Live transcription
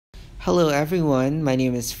Hello everyone, my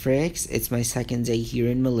name is Frix. It's my second day here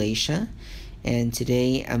in Malaysia, and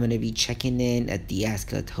today I'm gonna be checking in at the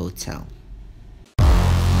Ascott Hotel.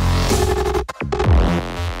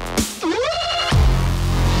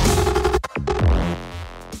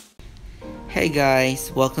 Hey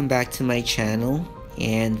guys, welcome back to my channel,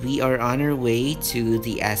 and we are on our way to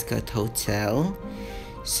the Ascott Hotel.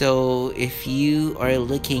 So if you are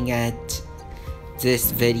looking at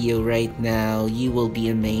this video right now, you will be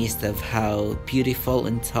amazed of how beautiful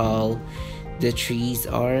and tall the trees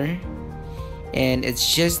are, and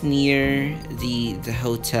it's just near the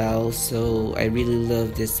hotel. So I really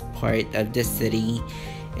love this part of the city.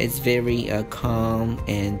 It's very calm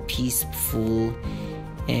and peaceful,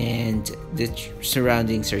 and the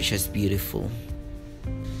surroundings are just beautiful.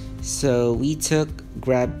 So we took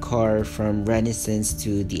Grab car from Renaissance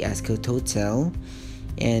to the Ascott Hotel,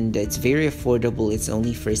 and it's very affordable. It's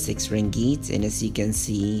only for 6 ringgit, and as you can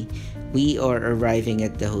see, we are arriving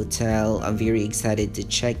at the hotel. I'm very excited to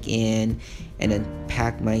check in and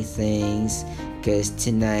unpack my things because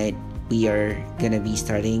tonight we are gonna be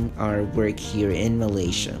starting our work here in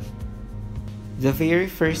Malaysia. The very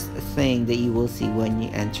first thing that you will see when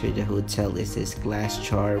you enter the hotel is this glass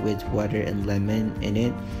jar with water and lemon in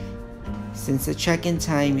it. Since the check-in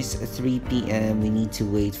time is 3 p.m, we need to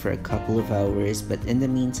wait for a couple of hours, but in the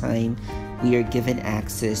meantime, we are given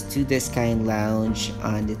access to the Sky Lounge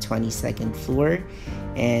on the 22nd floor,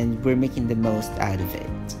 and we're making the most out of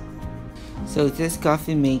it. So this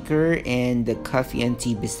coffee maker and the coffee and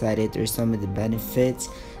tea beside it are some of the benefits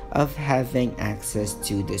of having access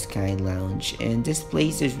to the Sky Lounge. And this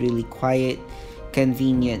place is really quiet,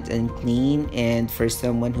 convenient, and clean, and for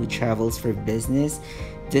someone who travels for business,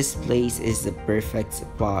 this place is the perfect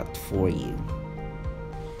spot for you.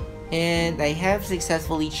 And I have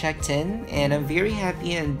successfully checked in, and I'm very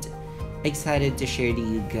happy and excited to share to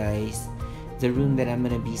you guys the room that I'm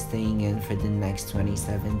gonna be staying in for the next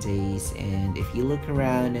 27 days. And if you look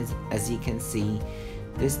around, as you can see,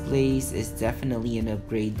 this place is definitely an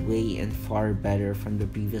upgrade, way and far better from the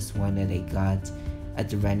previous one that I got at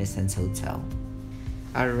the Renaissance Hotel.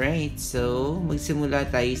 Alright, so magsimula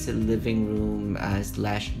tayo sa living room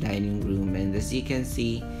slash dining room, and as you can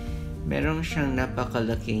see, meron siyang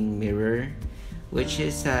napakalaking mirror, which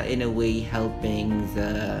is in a way helping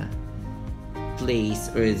the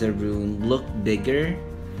place or the room look bigger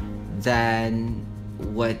than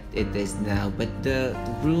what it is now. But the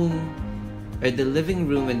room or the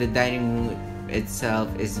living room and the dining room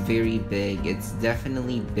itself is very big. It's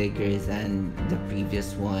definitely bigger than the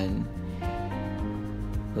previous one.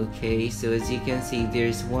 Okay, so as you can see,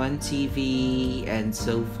 there's one TV and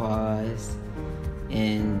sofas,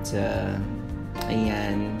 and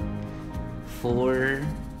ayan, 4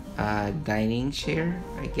 dining chair,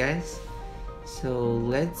 I guess. So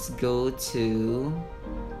let's go to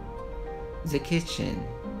the kitchen.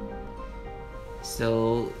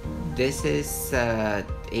 So this is a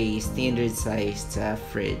standard sized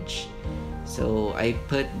fridge. So I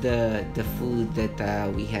put the food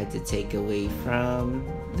that we had to take away from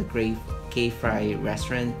the K-Fry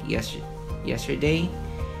restaurant yesterday.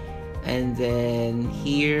 And then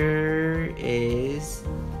here is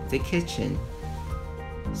the kitchen.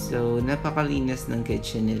 So napakalinis ng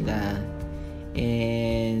kitchen nila.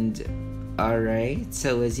 And alright,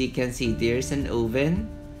 so as you can see, there's an oven.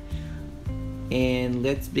 And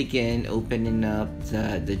let's begin opening up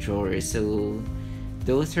the drawers. So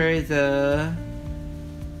those are the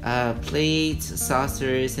plates,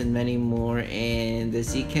 saucers, and many more. And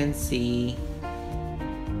as you can see,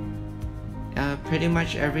 pretty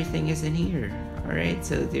much everything is in here. Alright,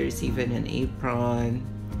 so there's even an apron.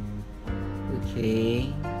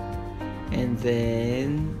 Okay. And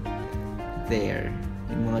then there,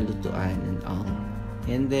 yung mga lutuan and all.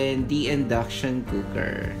 And then the induction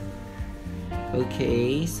cooker.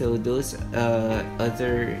 Okay, so those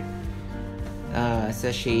other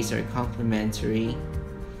sachets are complimentary.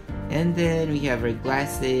 And then we have our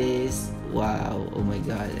glasses. Wow, oh my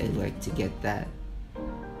god, I'd like to get that.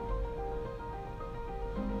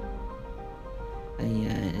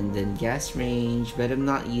 Ayan, and then gas range, but I'm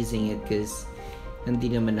not using it because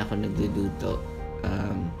hindi naman ako nagluluto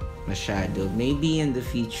masyado. Maybe in the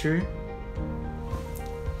future.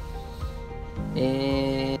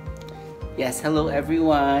 And yes, hello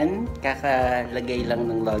everyone. Kakalagay lang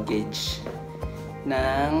ng luggage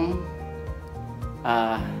ng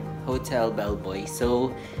hotel bellboy.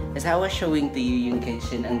 So as I was showing to you yung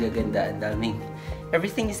kitchen, ang gaganda, ang daming,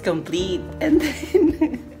 everything is complete. And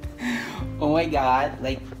then oh my god,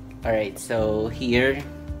 like, alright, so here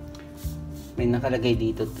may nakalagay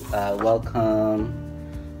dito,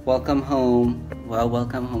 welcome home, Wow,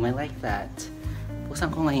 welcome home. I like that.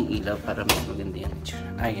 Buksan ko nga yung ilaw para mas maganda yung picture.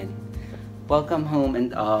 Ayan. Welcome home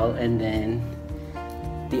and all. And then,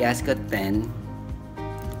 the Ascott pen.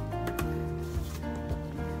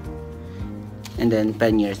 And then,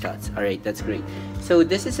 pen your thoughts. Alright, that's great. So,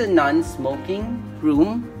 this is a non-smoking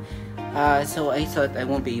room. So, I thought I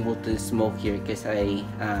won't be able to smoke here because I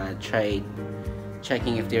tried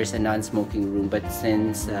checking if there's a non-smoking room. But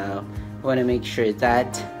since I want to make sure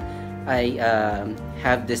that I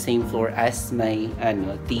have the same floor as my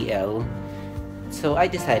TL, so I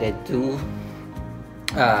decided to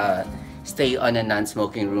stay on a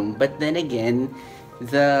non-smoking room. But then again,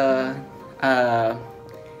 the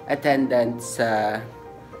attendants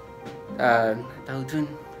tawag dun,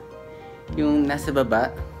 yung nasa baba,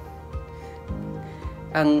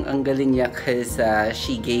 ang galing niya because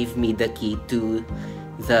she gave me the key to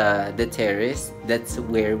the terrace. That's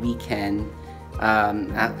where we can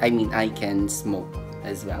I can smoke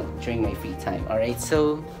as well during my free time. Alright,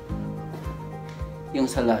 so yung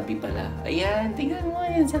sa lobby pala. Ayan, tingnan mo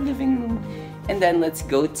yan sa living room. And then let's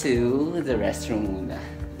go to the restroom muna.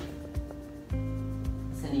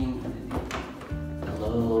 Saan yung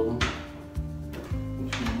hello?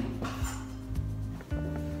 Okay.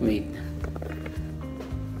 Wait.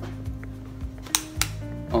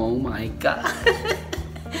 Oh my god.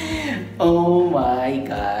 Oh my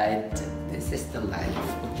god. This is the life.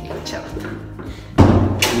 Okay, ciao.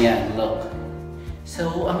 Yan, look.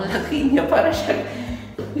 So, ang laki niya para siya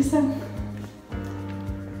isang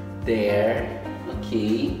there.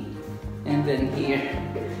 Okay. And then here.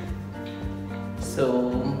 So,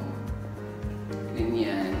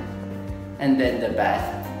 ganyan. And then the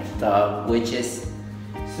bathtub, which is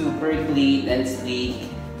super clean and sleek.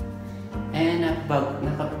 And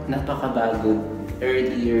napakabago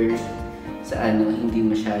earlier sa hindi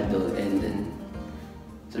masyado, and then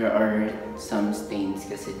there are some stains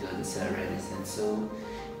kasi doon sa Renaissance. So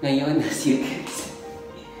ngayon, as you can see,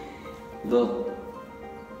 look,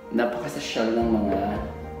 napaka-social ng mga,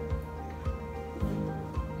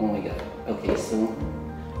 oh my god. Okay, so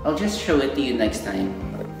I'll just show it to you next time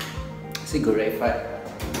siguro if I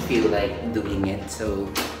feel like doing it. So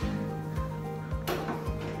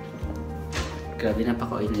grabe,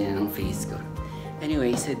 napaka-oil niya ng face ko.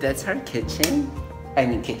 Anyway, so that's our kitchen.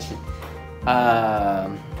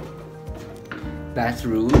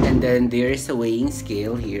 Bathroom. And then there's a weighing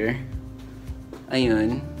scale here.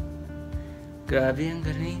 Ayun. Grabe, ang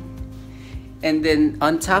galing. And then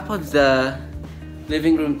on top of the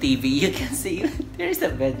living room TV, you can see there's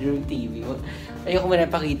a bedroom TV. Ayoko mo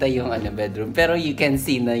napakita yung bedroom. Pero you can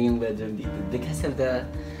see na yung bedroom dito. Because of the,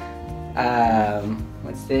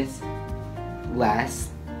 what's this?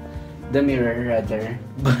 Glass, the mirror rather.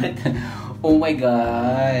 But oh my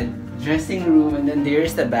god, dressing room, and then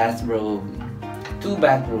there's the bathrobe, 2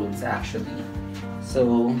 bathrobes actually.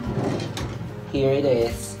 So here it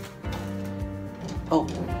is. Oh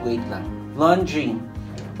wait lang, laundry.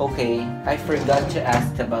 Okay, I forgot to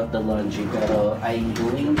ask about the laundry, pero I'm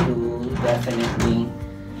going to definitely,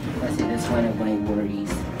 kasi that's one of my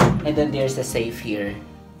worries. And then there's a safe here.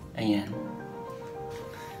 Ayan.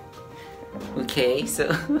 Okay,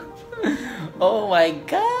 so oh my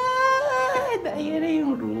god! Ayan na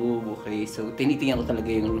yung room. Okay, so tinitingnan ko talaga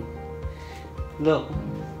yung room. Look.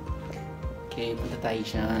 Okay, punta tayo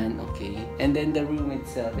dyan. Okay. And then the room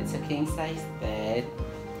itself, it's a king size bed.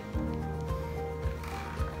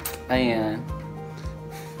 Ayan.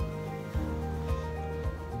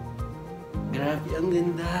 Grabe, ang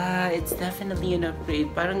ganda. It's definitely an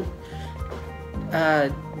upgrade. Parang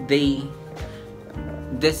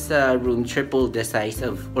this room tripled the size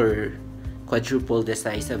of, or quadrupled the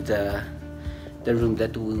size of the room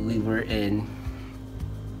that we were in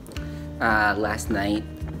last night.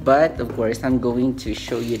 But of course, I'm going to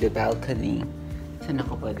show you the balcony. Saan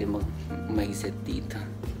ako pwede mag-sit dito?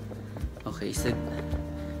 Okay, so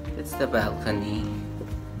that's the balcony.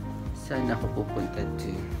 Saan ako pupunta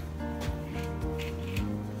to?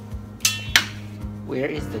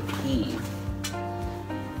 Where is the key?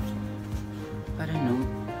 I don't know.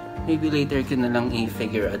 Maybe later ko na lang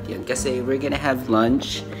i-figure out yan. Kasi we're gonna have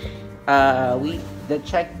lunch. The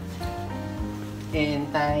check-in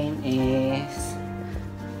time is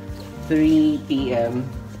 3 p.m.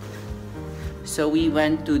 So we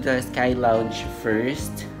went to the Sky Lounge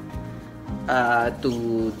first to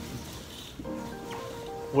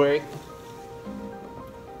work.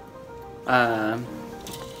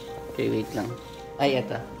 Okay, wait lang. Ay,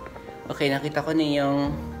 ito. Okay, nakita ko na yung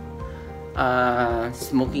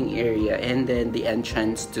smoking area, and then the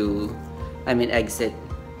entrance to, exit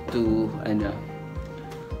to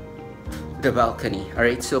the balcony.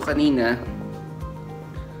 Alright, so kanina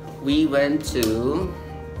we went to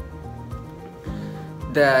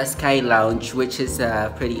the Sky Lounge, which is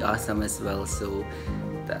pretty awesome as well. So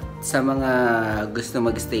sa mga gusto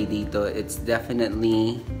magstay dito, it's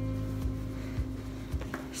definitely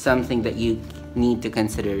something that you need to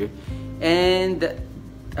consider. And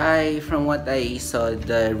from what I saw,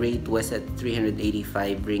 the rate was at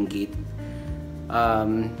 385 ringgit.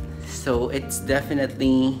 So it's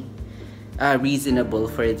definitely reasonable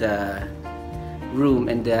for the room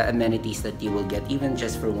and the amenities that you will get, even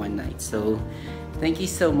just for one night. So thank you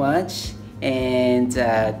so much, and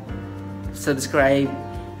subscribe,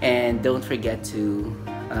 and don't forget to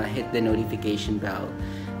hit the notification bell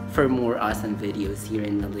for more awesome videos here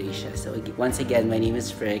in Malaysia. So once again, my name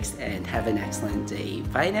is Frix, and have an excellent day.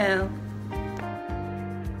 Bye now.